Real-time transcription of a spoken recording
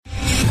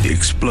the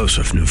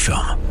explosive new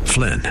film,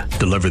 Flynn,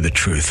 deliver the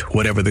truth,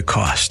 whatever the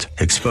cost,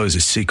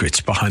 exposes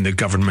secrets behind the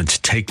government's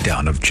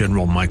takedown of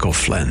General Michael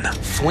Flynn.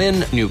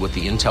 Flynn knew what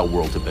the intel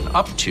world had been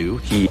up to.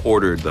 He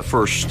ordered the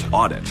first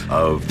audit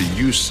of the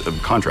use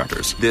of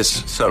contractors.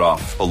 This set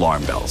off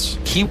alarm bells.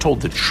 He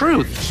told the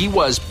truth. He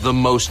was the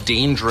most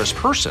dangerous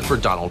person for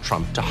Donald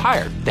Trump to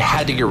hire. They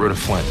had to get rid of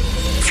Flynn.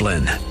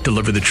 Flynn,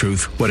 deliver the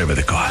truth, whatever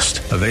the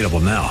cost. Available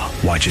now.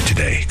 Watch it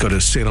today. Go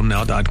to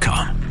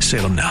salemnow.com.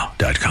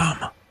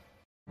 salemnow.com.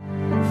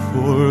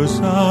 For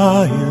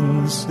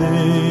Zion's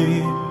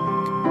sake,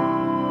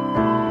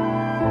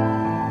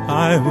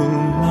 I will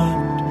not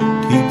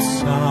keep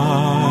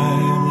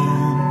silent.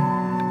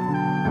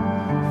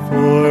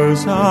 For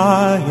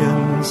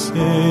Zion's sake,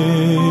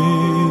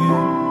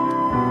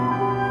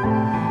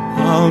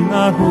 I'll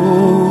not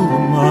hold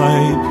my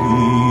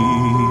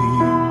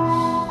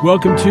peace.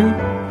 Welcome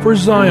to For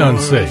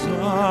Zion's Sake.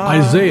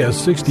 Isaiah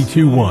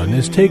 62:1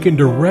 is taken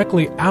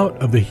directly out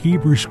of the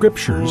Hebrew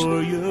Scriptures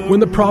when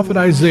the prophet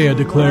Isaiah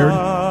declared,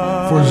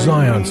 "For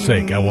Zion's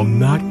sake I will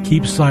not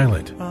keep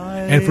silent,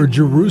 and for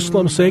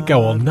Jerusalem's sake I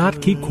will not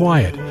keep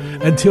quiet,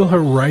 until her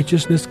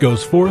righteousness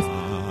goes forth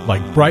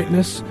like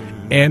brightness,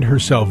 and her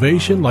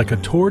salvation like a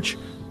torch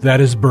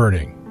that is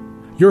burning."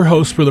 Your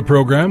hosts for the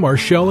program are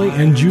Shelley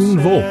and June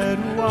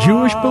Volk,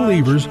 Jewish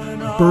believers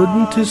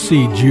burdened to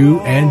see Jew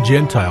and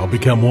Gentile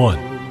become one.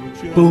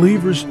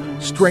 Believers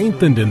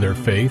strengthened in their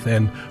faith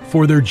and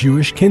for their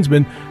Jewish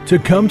kinsmen to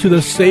come to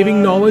the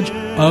saving knowledge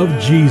of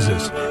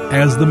Jesus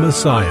as the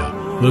Messiah,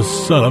 the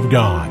Son of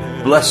God.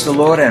 Bless the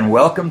Lord and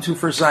welcome to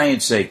For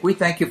Zion's Sake. We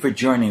thank you for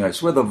joining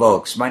us. We're the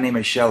Volks. My name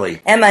is Shelley.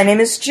 And my name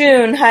is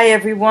June. Hi,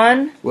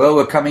 everyone. Well,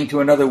 we're coming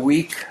to another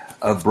week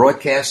of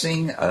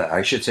broadcasting.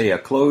 I should say a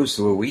close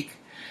to a week.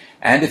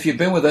 And if you've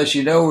been with us,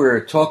 you know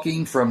we're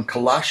talking from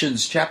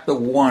Colossians chapter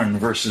 1,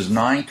 verses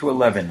 9 to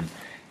 11.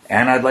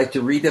 And I'd like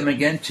to read them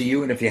again to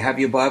you, and if you have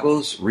your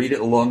Bibles, read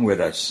it along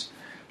with us.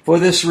 For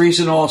this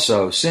reason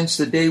also, since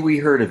the day we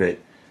heard of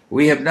it,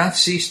 we have not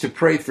ceased to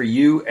pray for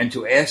you and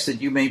to ask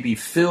that you may be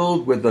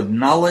filled with the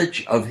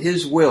knowledge of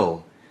His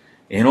will,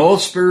 in all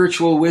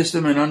spiritual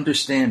wisdom and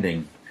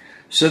understanding,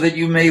 so that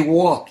you may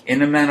walk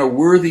in a manner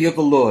worthy of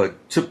the Lord,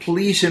 to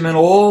please Him in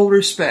all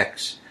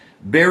respects,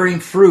 bearing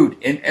fruit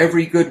in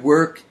every good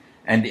work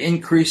and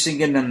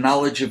increasing in the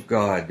knowledge of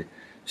God,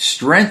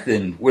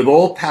 strengthened with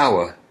all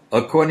power,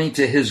 according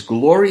to His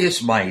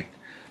glorious might,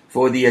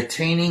 for the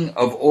attaining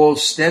of all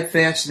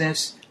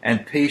steadfastness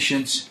and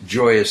patience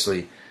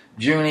joyously.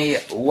 Junie,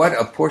 what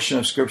a portion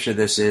of Scripture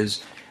this is,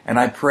 and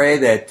I pray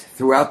that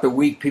throughout the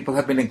week people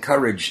have been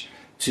encouraged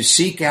to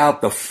seek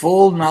out the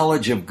full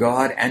knowledge of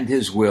God and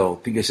His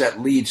will, because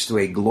that leads to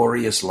a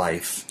glorious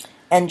life.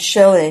 And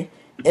Shelley,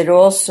 it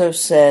also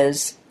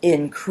says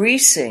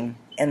increasing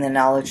in the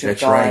knowledge of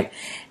God. Right.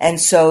 And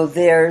so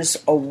there's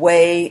a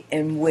way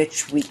in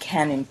which we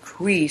can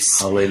increase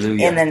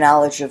Hallelujah. in the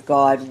knowledge of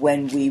God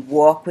when we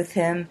walk with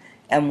Him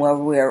and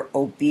when we're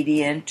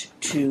obedient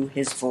to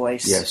His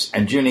voice. Yes,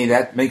 and Junie,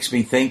 that makes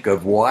me think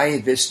of why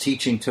this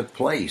teaching took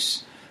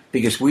place.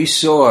 Because we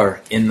saw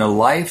in the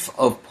life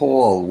of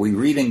Paul, we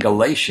read in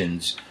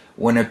Galatians,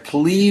 when it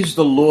pleased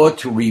the Lord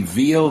to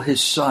reveal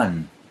His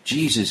Son,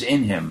 Jesus,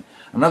 in him.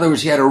 In other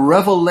words, he had a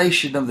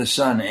revelation of the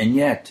Son, and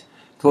yet,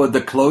 toward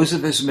the close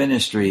of his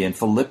ministry in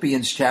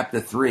Philippians chapter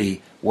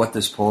 3, what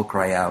does Paul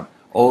cry out?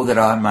 Oh, that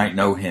I might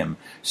know Him.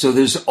 So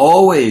there's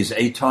always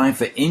a time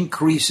for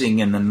increasing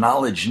in the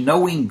knowledge,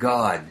 knowing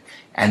God,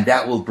 and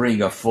that will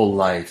bring a full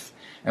life.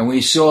 And we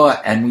saw,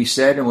 and we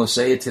said, and we'll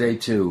say it today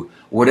too,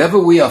 whatever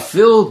we are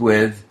filled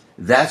with,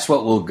 that's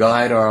what will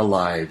guide our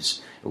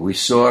lives. We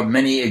saw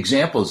many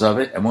examples of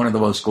it, and one of the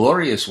most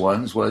glorious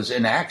ones was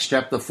in Acts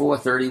chapter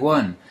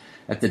 4:31.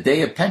 At the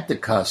day of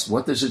Pentecost,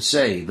 what does it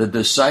say? The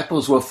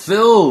disciples were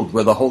filled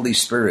with the Holy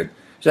Spirit.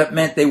 So that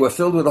meant they were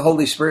filled with the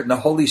Holy Spirit, and the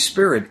Holy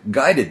Spirit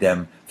guided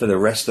them for the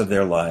rest of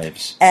their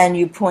lives. And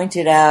you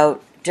pointed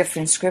out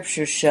different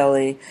scriptures,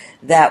 Shelley,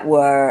 that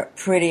were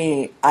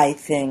pretty, I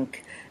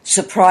think,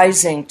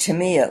 surprising to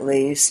me at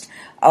least,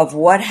 of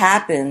what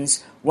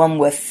happens when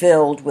we're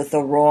filled with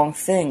the wrong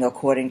thing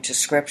according to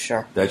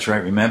Scripture. That's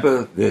right.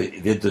 Remember,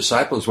 the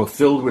disciples were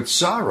filled with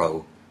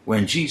sorrow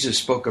when Jesus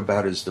spoke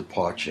about His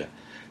departure.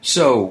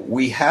 So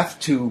we have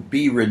to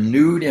be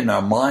renewed in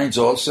our minds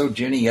also.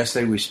 Ginny,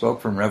 yesterday we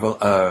spoke from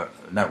Romans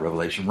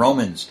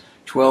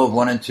 12,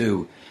 1 and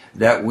 2,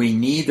 that we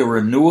need the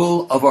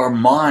renewal of our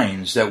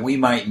minds that we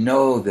might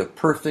know the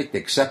perfect,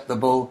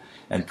 acceptable,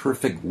 and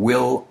perfect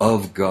will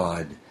of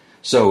God.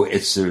 So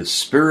it's the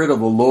Spirit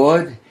of the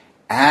Lord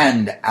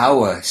and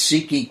our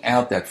seeking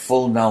out that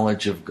full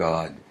knowledge of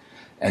God.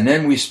 And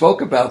then we spoke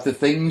about the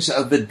things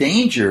of the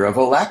danger of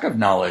a lack of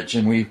knowledge,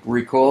 and we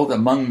recalled,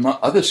 among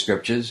other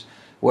scriptures,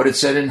 what it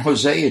said in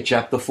Hosea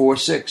chapter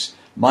 4:6.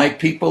 My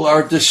people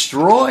are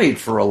destroyed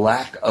for a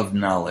lack of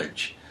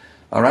knowledge.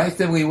 All right,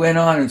 then we went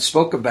on and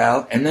spoke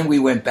about, and then we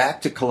went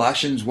back to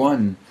Colossians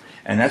 1,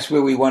 and that's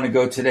where we want to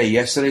go today.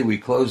 Yesterday we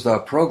closed our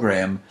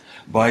program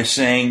by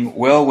saying,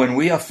 well, when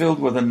we are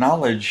filled with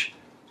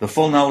the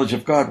full knowledge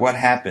of God, what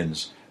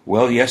happens?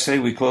 Well, yesterday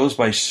we closed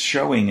by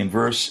showing in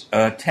verse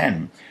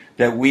 10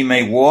 that we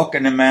may walk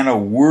in a manner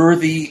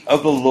worthy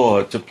of the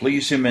Lord to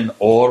please him in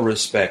all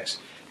respects.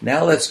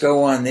 Now let's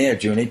go on there,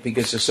 Junie,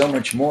 because there's so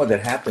much more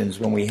that happens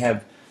when we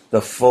have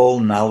the full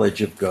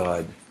knowledge of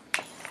God.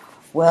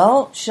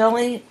 Well,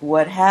 Shelley,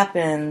 what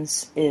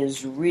happens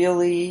is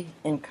really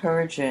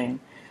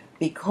encouraging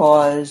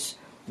because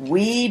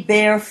we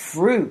bear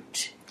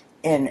fruit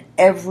in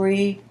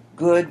every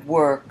good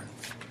work.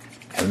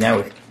 And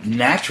now,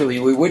 naturally,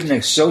 we wouldn't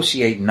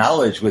associate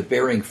knowledge with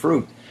bearing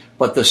fruit,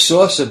 but the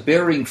source of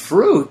bearing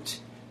fruit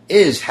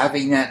is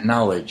having that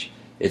knowledge.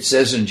 It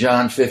says in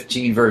John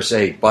 15, verse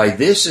 8, "By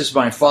this is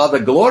my Father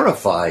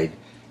glorified,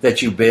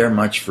 that you bear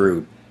much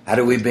fruit." How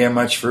do we bear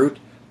much fruit?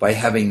 By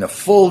having the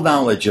full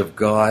knowledge of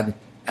God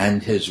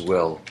and his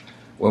will.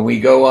 When we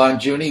go on,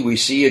 Junie, we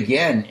see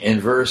again in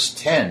verse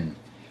 10,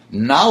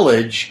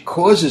 knowledge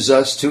causes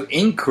us to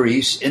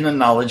increase in the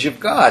knowledge of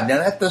God. Now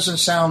that doesn't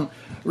sound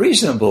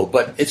reasonable,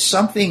 but it's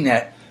something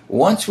that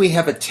once we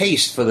have a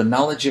taste for the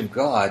knowledge of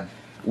God,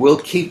 we'll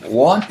keep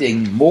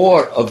wanting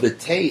more of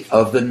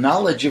the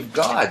knowledge of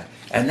God.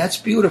 And that's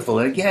beautiful.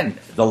 And again,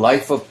 the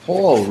life of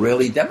Paul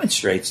really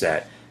demonstrates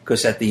that,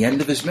 because at the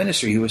end of his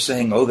ministry, he was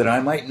saying, "Oh, that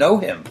I might know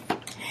him."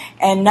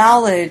 And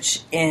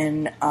knowledge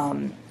in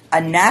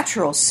a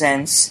natural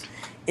sense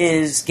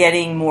is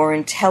getting more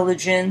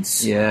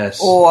intelligence, yes,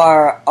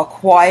 or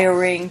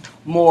acquiring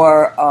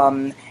more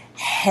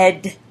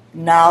head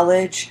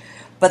knowledge.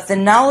 But the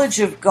knowledge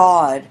of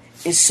God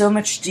is so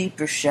much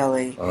deeper,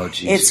 Shelley. Oh,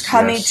 Jesus, it's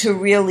coming yes. to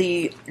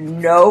really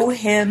know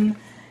him,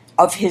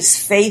 of his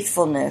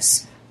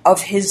faithfulness,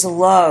 of his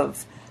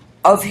love,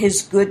 of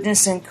his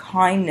goodness and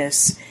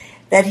kindness,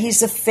 that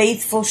he's a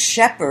faithful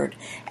shepherd.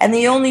 And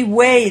the only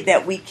way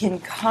that we can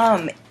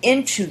come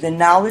into the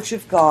knowledge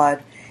of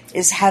God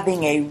is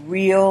having a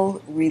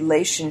real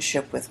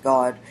relationship with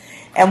God.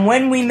 And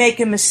when we make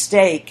a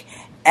mistake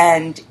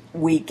and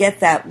we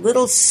get that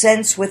little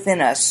sense within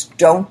us,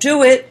 don't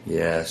do it,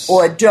 yes,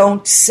 or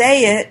don't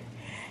say it,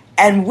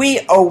 and we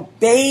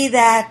obey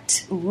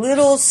that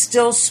little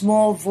still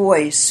small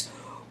voice,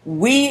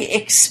 we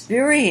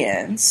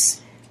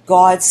experience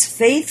God's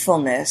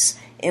faithfulness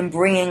in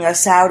bringing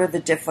us out of a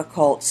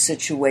difficult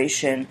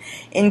situation,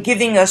 in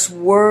giving us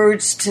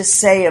words to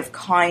say of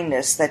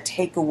kindness that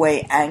take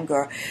away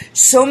anger.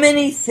 So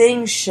many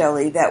things,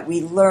 Shelley, that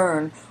we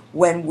learn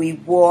when we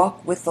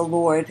walk with the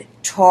Lord,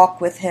 talk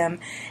with him.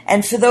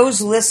 And for those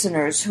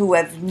listeners who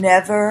have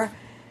never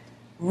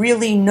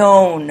really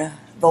known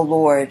the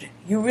Lord,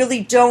 you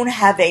really don't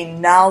have a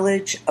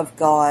knowledge of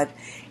God,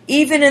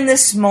 even in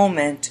this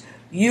moment,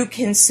 you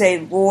can say,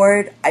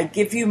 "Lord, I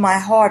give you my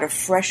heart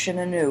afresh and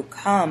anew.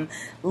 Come,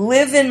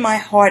 live in my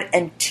heart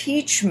and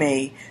teach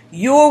me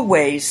your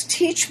ways.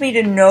 Teach me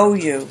to know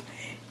you.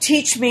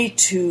 Teach me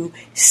to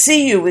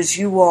see you as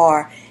you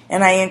are."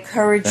 And I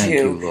encourage Thank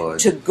you Lord.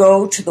 to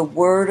go to the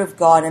Word of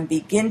God and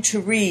begin to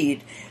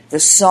read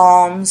the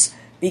Psalms,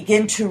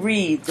 begin to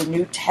read the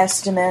New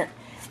Testament,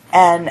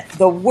 and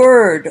the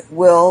Word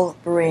will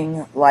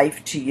bring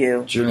life to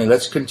you. Junie,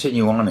 let's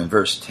continue on in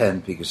verse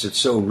 10, because it's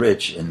so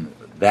rich in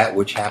that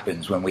which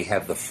happens when we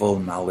have the full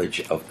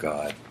knowledge of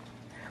God.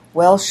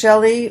 Well,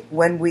 Shelley,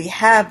 when we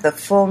have the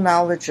full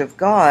knowledge of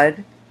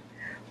God,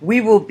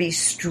 we will be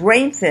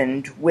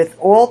strengthened with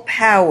all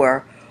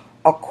power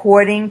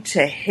according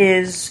to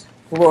his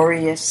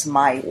glorious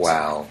might.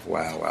 Wow,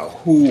 wow, wow.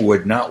 Who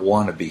would not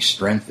want to be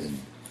strengthened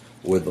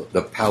with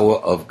the power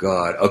of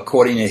God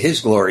according to his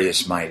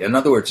glorious might? In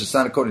other words, it's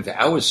not according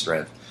to our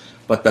strength,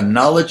 but the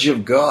knowledge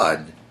of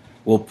God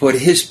will put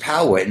his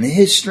power and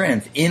his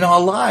strength in our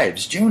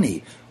lives.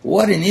 Junie,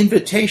 what an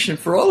invitation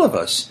for all of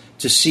us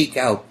to seek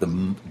out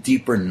the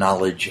deeper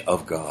knowledge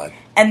of God.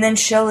 And then,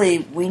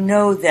 Shelley, we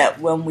know that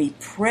when we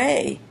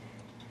pray,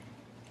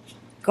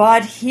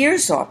 God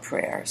hears our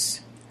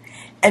prayers.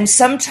 And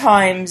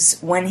sometimes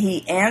when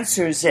he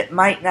answers, it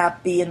might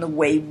not be in the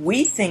way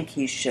we think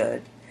he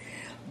should,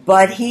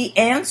 but he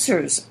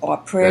answers our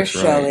prayers,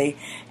 That's right. Shelley.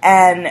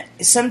 And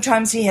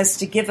sometimes he has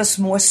to give us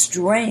more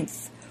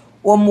strength,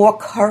 or more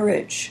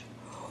courage,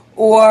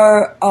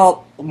 or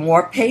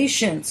more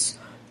patience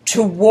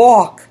to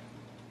walk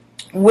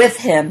with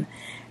him,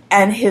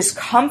 and his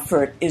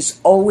comfort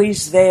is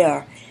always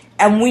there.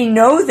 And we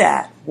know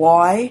that.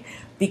 Why?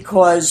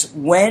 Because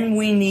when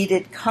we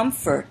needed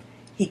comfort,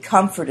 he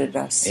comforted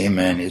us.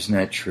 Amen. Isn't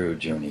that true,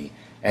 Junie?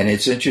 And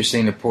it's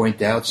interesting to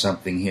point out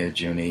something here,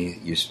 Junie.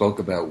 You spoke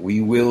about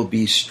we will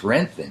be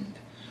strengthened.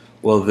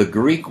 Well, the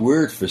Greek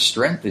word for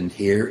strengthened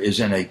here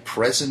is in a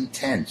present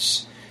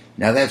tense.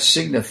 Now that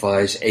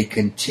signifies a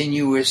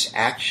continuous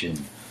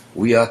action.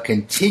 We are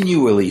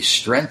continually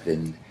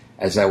strengthened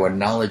as our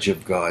knowledge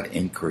of God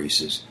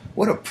increases.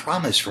 What a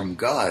promise from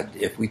God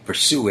if we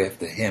pursue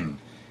after him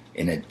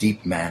in a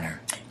deep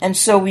manner. And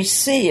so we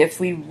see, if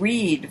we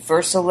read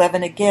verse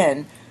 11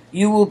 again,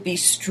 you will be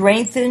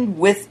strengthened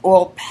with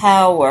all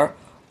power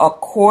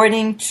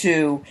according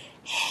to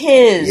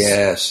his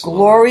Yes,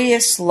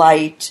 glorious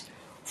light,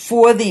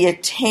 for the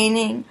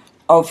attaining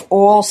of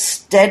all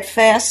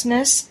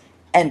steadfastness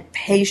and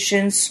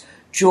patience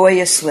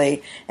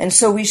joyously. And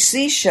so we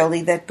see,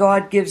 Shelley, that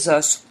God gives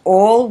us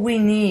all we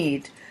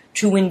need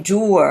to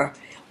endure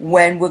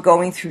when we're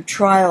going through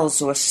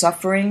trials or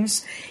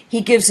sufferings.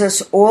 He gives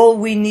us all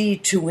we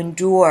need to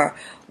endure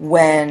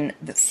when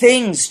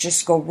things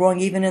just go wrong,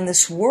 even in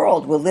this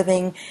world. We're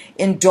living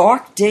in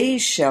dark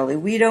days, Shelley.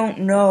 We don't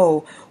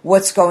know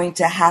what's going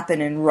to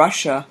happen in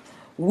Russia.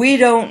 We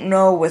don't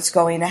know what's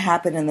going to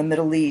happen in the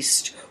Middle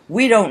East.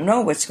 We don't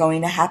know what's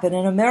going to happen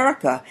in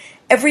America.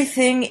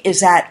 Everything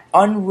is at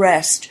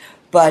unrest,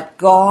 but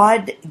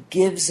God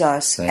gives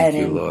us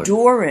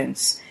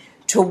endurance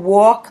to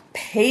walk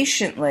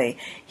patiently.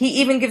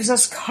 He even gives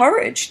us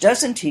courage,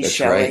 doesn't he,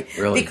 Shelley? Right,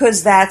 really.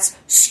 Because that's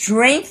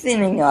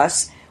strengthening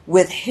us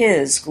with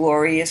his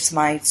glorious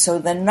might. So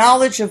the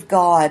knowledge of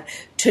God,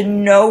 to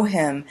know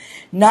him,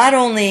 not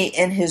only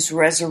in his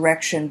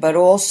resurrection, but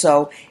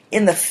also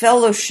in the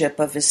fellowship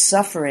of his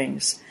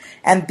sufferings,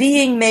 and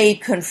being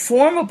made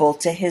conformable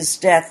to his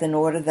death in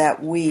order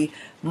that we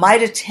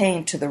might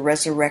attain to the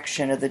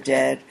resurrection of the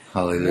dead.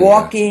 Hallelujah.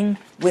 Walking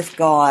with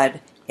God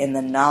in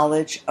the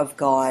knowledge of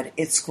God.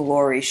 It's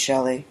glory,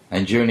 Shelley.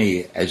 And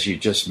Junie, as you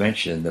just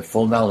mentioned, the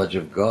full knowledge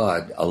of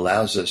God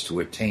allows us to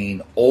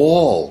attain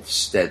all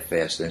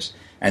steadfastness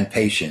and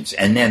patience.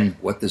 And then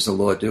what does the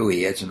Lord do?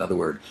 He adds another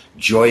word,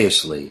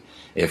 joyously.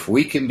 If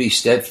we can be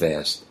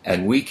steadfast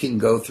and we can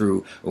go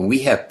through, when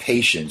we have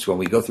patience, when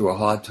we go through a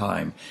hard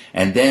time,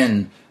 and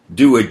then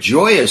do it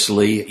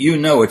joyously, you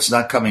know it's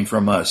not coming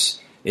from us.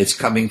 It's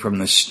coming from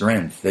the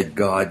strength that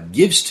God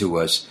gives to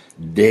us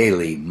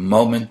daily,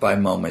 moment by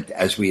moment,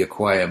 as we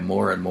acquire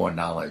more and more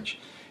knowledge.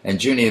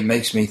 And Junie, it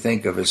makes me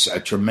think of a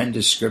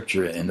tremendous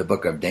scripture in the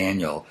book of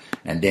Daniel.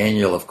 And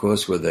Daniel, of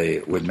course, with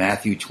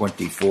Matthew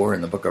 24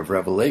 in the book of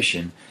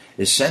Revelation,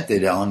 is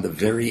centered on the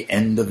very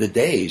end of the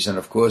days. And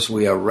of course,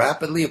 we are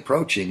rapidly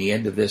approaching the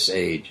end of this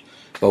age.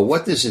 But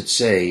what does it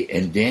say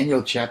in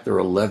Daniel chapter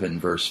 11,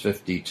 verse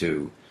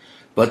 52?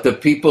 But the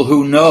people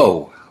who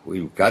know,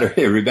 we've got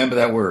to remember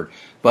that word,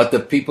 but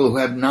the people who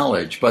have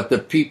knowledge, but the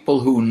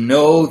people who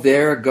know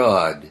their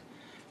God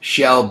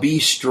shall be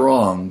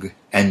strong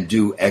and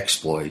do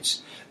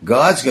exploits.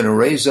 God's going to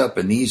raise up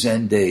in these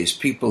end days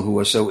people who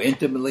are so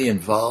intimately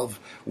involved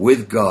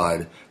with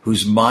God,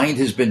 whose mind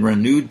has been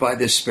renewed by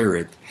the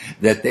Spirit,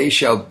 that they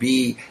shall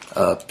be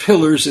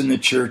pillars in the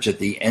church at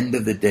the end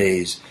of the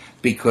days,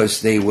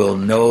 because they will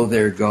know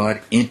their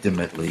God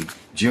intimately.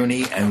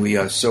 Junie, and we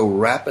are so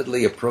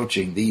rapidly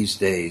approaching these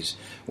days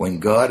when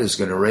God is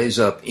going to raise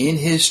up in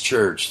his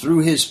church, through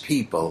his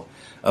people,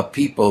 a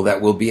people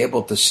that will be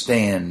able to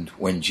stand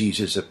when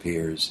Jesus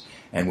appears.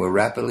 And we're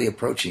rapidly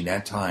approaching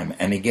that time.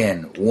 And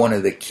again, one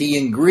of the key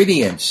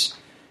ingredients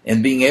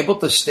in being able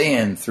to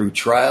stand through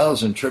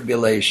trials and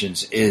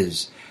tribulations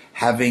is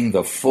having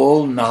the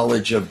full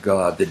knowledge of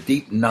God, the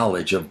deep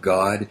knowledge of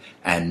God,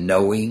 and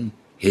knowing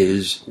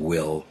his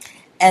will.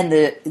 And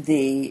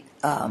the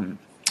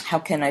how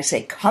can I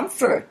say,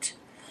 comfort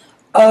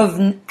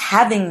of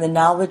having the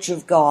knowledge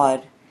of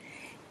God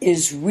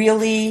is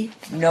really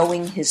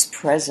knowing his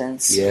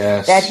presence,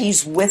 yes, that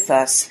he's with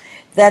us,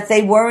 that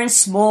they weren't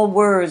small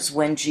words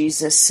when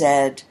Jesus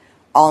said,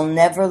 I'll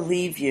never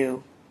leave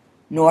you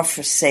nor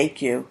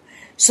forsake you.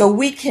 So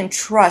we can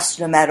trust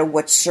no matter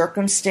what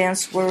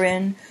circumstance we're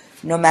in,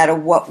 no matter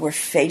what we're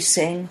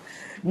facing,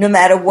 no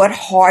matter what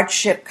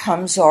hardship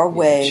comes our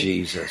way,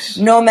 Jesus,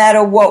 no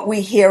matter what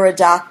we hear a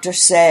doctor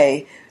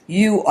say,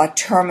 you are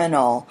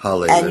terminal,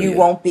 hallelujah, and you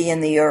won't be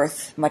in the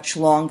earth much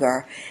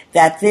longer,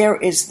 that there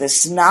is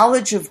this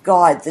knowledge of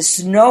God,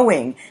 this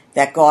knowing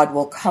that God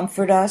will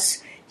comfort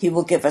us, he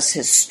will give us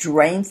his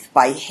strength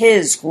by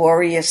his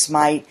glorious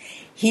might,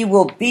 he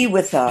will be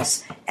with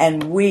us,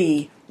 and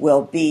we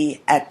will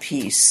be at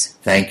peace.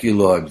 Thank you,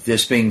 Lord.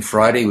 This being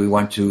Friday, we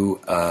want to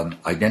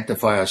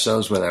identify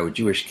ourselves with our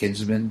Jewish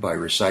kinsmen by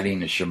reciting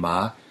the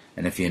Shema,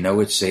 and if you know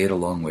it, say it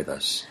along with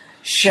us.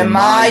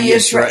 Shema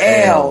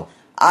Yisrael,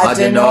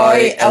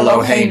 Adonai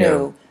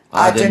Eloheinu,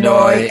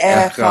 Adonai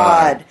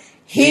Echad.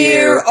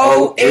 Hear,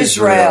 O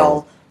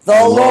Israel,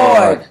 the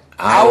Lord,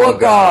 our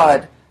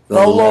God,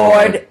 the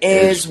Lord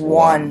is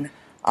one.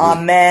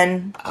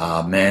 Amen.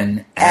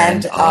 Amen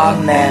and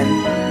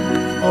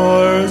amen.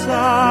 For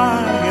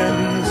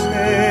Zion's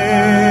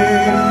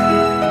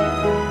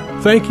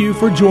sake. Thank you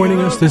for joining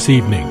us this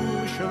evening.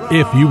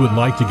 If you would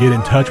like to get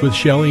in touch with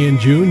Shelley and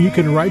June, you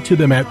can write to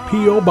them at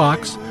P.O.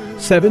 Box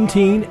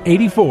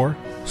 1784,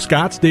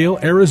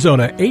 Scottsdale,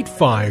 Arizona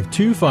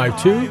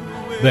 85252.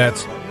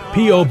 That's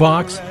P.O.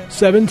 Box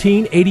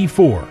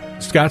 1784,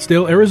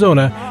 Scottsdale,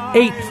 Arizona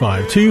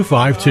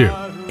 85252.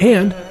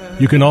 And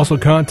you can also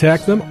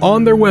contact them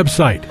on their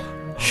website,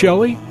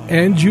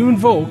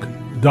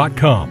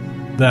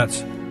 ShelleyandJuneVolk.com.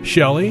 That's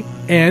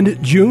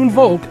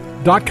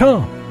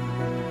ShelleyandJuneVolk.com.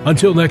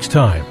 Until next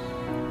time,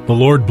 the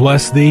Lord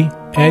bless thee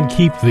and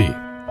keep thee.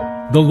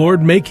 The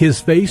Lord make his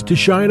face to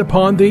shine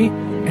upon thee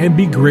and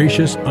be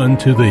gracious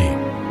unto thee.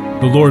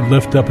 The Lord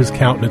lift up his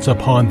countenance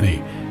upon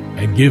thee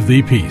and give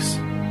thee peace.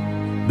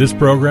 This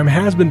program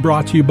has been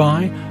brought to you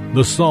by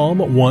the Psalm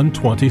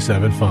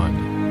 127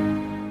 Fund.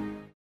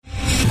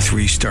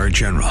 3-star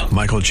general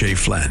Michael J.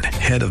 Flynn,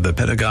 head of the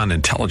Pentagon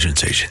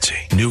Intelligence Agency,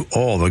 knew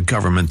all the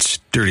government's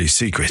dirty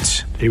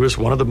secrets. He was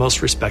one of the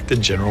most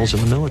respected generals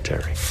in the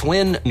military.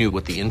 Flynn knew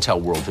what the intel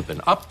world had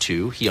been up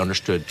to. He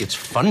understood its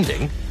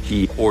funding.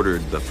 He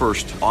ordered the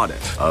first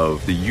audit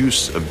of the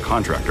use of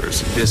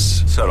contractors.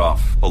 This set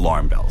off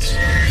alarm bells.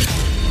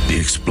 The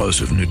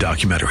explosive new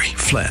documentary,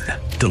 Flynn,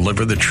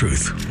 Deliver the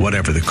Truth,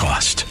 Whatever the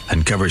Cost,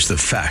 uncovers the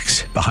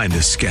facts behind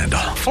this scandal.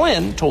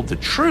 Flynn told the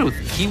truth.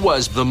 He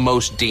was the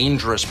most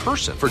dangerous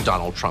person for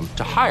Donald Trump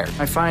to hire.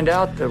 I find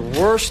out the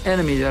worst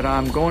enemy that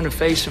I'm going to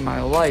face in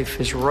my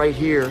life is right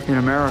here in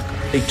America.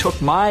 They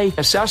took my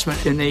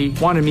assessment and they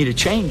wanted me to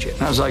change it.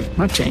 And I was like, I'm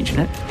not changing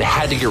it. They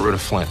had to get rid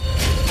of Flynn.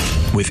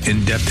 With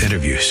in-depth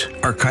interviews,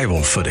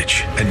 archival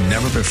footage, and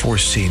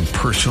never-before-seen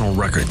personal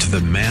records of the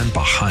man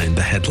behind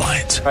the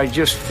headlines. I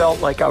just felt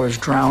like I was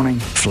drowning.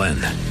 Flynn,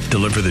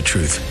 Deliver the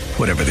Truth,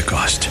 Whatever the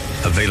Cost.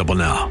 Available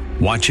now.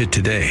 Watch it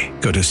today.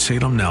 Go to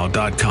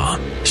salemnow.com.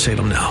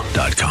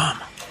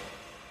 salemnow.com.